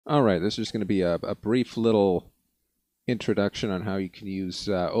All right, this is just going to be a brief little introduction on how you can use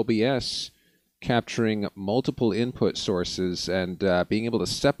OBS, capturing multiple input sources and being able to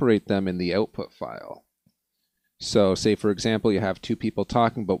separate them in the output file. So say, for example, you have two people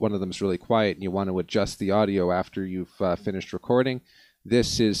talking, but one of them is really quiet and you want to adjust the audio after you've finished recording.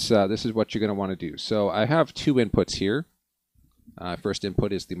 This is what you're going to want to do. So I have two inputs here. First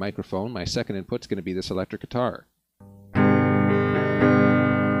input is the microphone. My second input is going to be this electric guitar.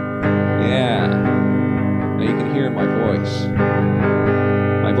 Yeah. Now you can hear my voice.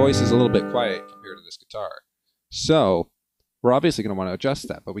 My voice is a little bit quiet compared to this guitar. So we're obviously going to want to adjust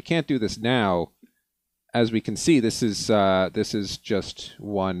that, but we can't do this now. As we can see, this is just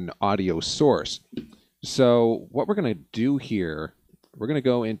one audio source. So what we're going to do here, we're going to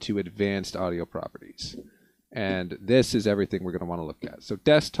go into advanced audio properties. And this is everything we're going to want to look at. So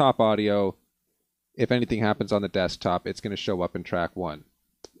desktop audio, if anything happens on the desktop, it's going to show up in track 1.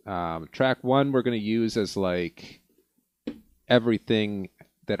 Track 1 we're going to use as like everything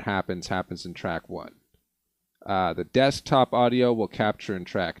that happens in track 1. The desktop audio will capture in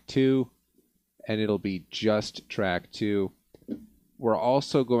track 2, and it'll be just track 2. We're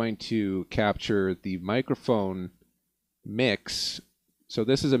also going to capture the microphone mix. So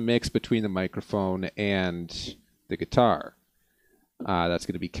this is a mix between the microphone and the guitar. That's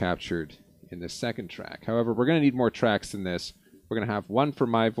going to be captured in the second track. However, we're going to need more tracks than this. We're going to have one for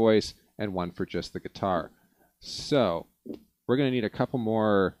my voice and one for just the guitar. So we're going to need a couple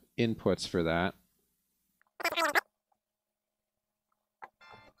more inputs for that.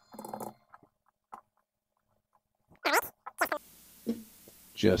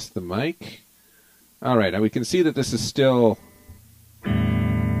 Just the mic. All right, now we can see that this is still...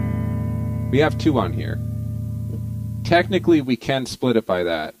 We have 2 on here. Technically, we can split it by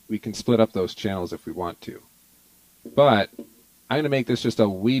that. We can split up those channels if we want to. But I'm going to make this just a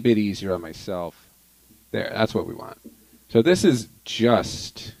wee bit easier on myself. There, that's what we want. So this is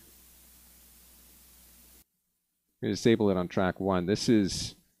just... I'm going to disable it on track 1. This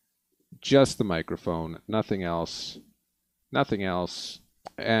is just the microphone, nothing else. Nothing else.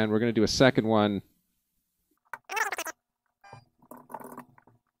 And we're going to do a second one.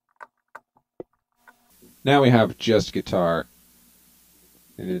 Now we have just guitar.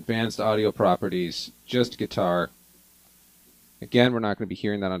 In advanced audio properties, just guitar. Again, we're not going to be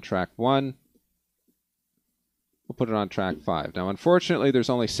hearing that on track 1. We'll put it on track 5. Now, unfortunately,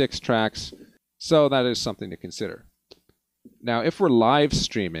 there's only 6 tracks, so that is something to consider. Now, if we're live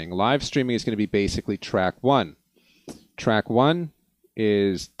streaming is going to be basically track 1. Track 1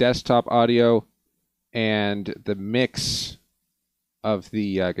 is desktop audio and the mix of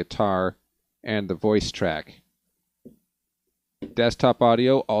the guitar and the voice track. Desktop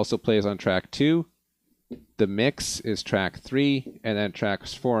audio also plays on track 2. The mix is track 3, and then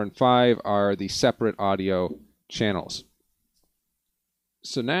tracks 4 and 5 are the separate audio channels.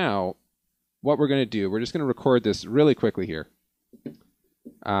 So now, what we're going to do, we're just going to record this really quickly here.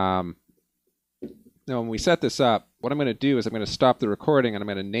 Now, when we set this up, what I'm going to do is I'm going to stop the recording, and I'm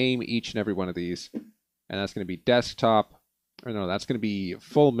going to name each and every one of these. And that's going to be desktop, or no, that's going to be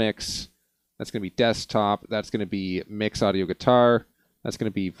full mix. That's going to be desktop. That's going to be mix audio guitar. That's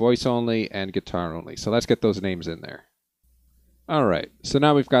going to be voice only and guitar only. So let's get those names in there. All right, so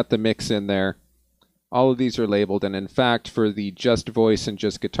now we've got the mix in there. All of these are labeled, and in fact, for the just voice and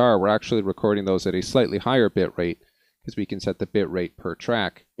just guitar, we're actually recording those at a slightly higher bit rate because we can set the bit rate per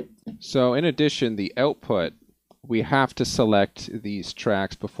track. So in addition, the output, we have to select these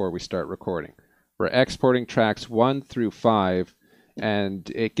tracks before we start recording. We're exporting tracks 1 through 5, and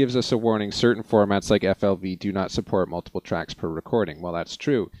it gives us a warning. Certain formats like FLV do not support multiple tracks per recording. Well, that's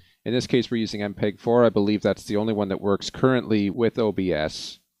true. In this case, we're using MPEG-4. I believe that's the only one that works currently with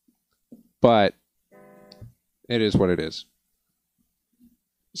OBS, but it is what it is.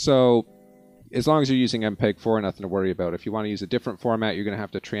 So as long as you're using MPEG-4, nothing to worry about. If you want to use a different format, you're going to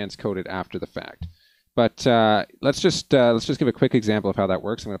have to transcode it after the fact. But let's just give a quick example of how that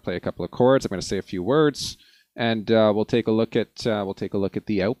works. I'm going to play a couple of chords. I'm going to say a few words, and we'll take a look at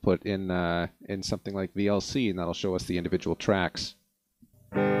the output in something like VLC, and that'll show us the individual tracks.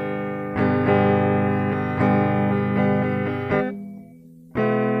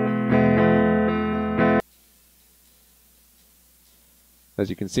 As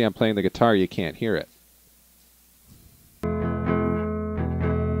you can see, I'm playing the guitar. You can't hear it.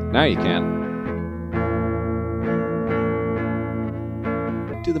 Now you can.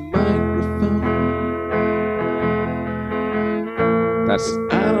 To the microphone. That's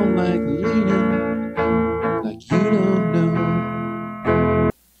I don't like leaning like you don't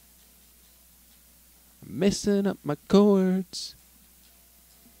know. I'm messing up my chords.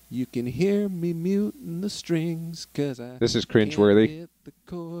 You can hear me muting the strings, 'cause I This is can't cringeworthy. hit the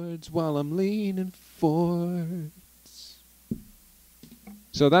chords while I'm leaning forward.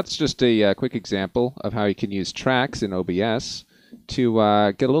 So that's just a quick example of how you can use tracks in OBS to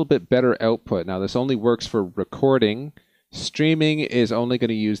get a little bit better output. Now this only works for recording. Streaming is only going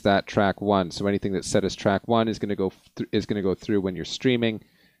to use that track 1. So anything that's set as track 1 is going to go through when you're streaming.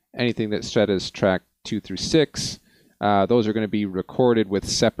 Anything that's set as track 2 through 6, those are going to be recorded with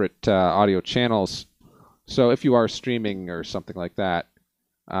separate audio channels. So if you are streaming or something like that,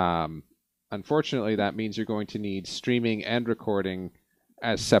 unfortunately that means you're going to need streaming and recording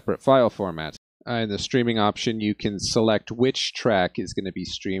as separate file formats. In the streaming option, you can select which track is going to be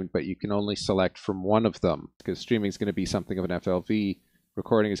streamed, but you can only select from one of them, because streaming is going to be something of an FLV,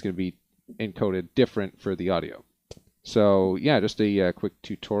 recording is going to be encoded different for the audio. So yeah, just a quick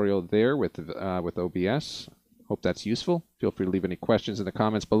tutorial there with OBS. Hope that's useful. Feel free to leave any questions in the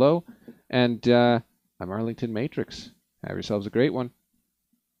comments below. And I'm Arlington Matrix. Have yourselves a great one.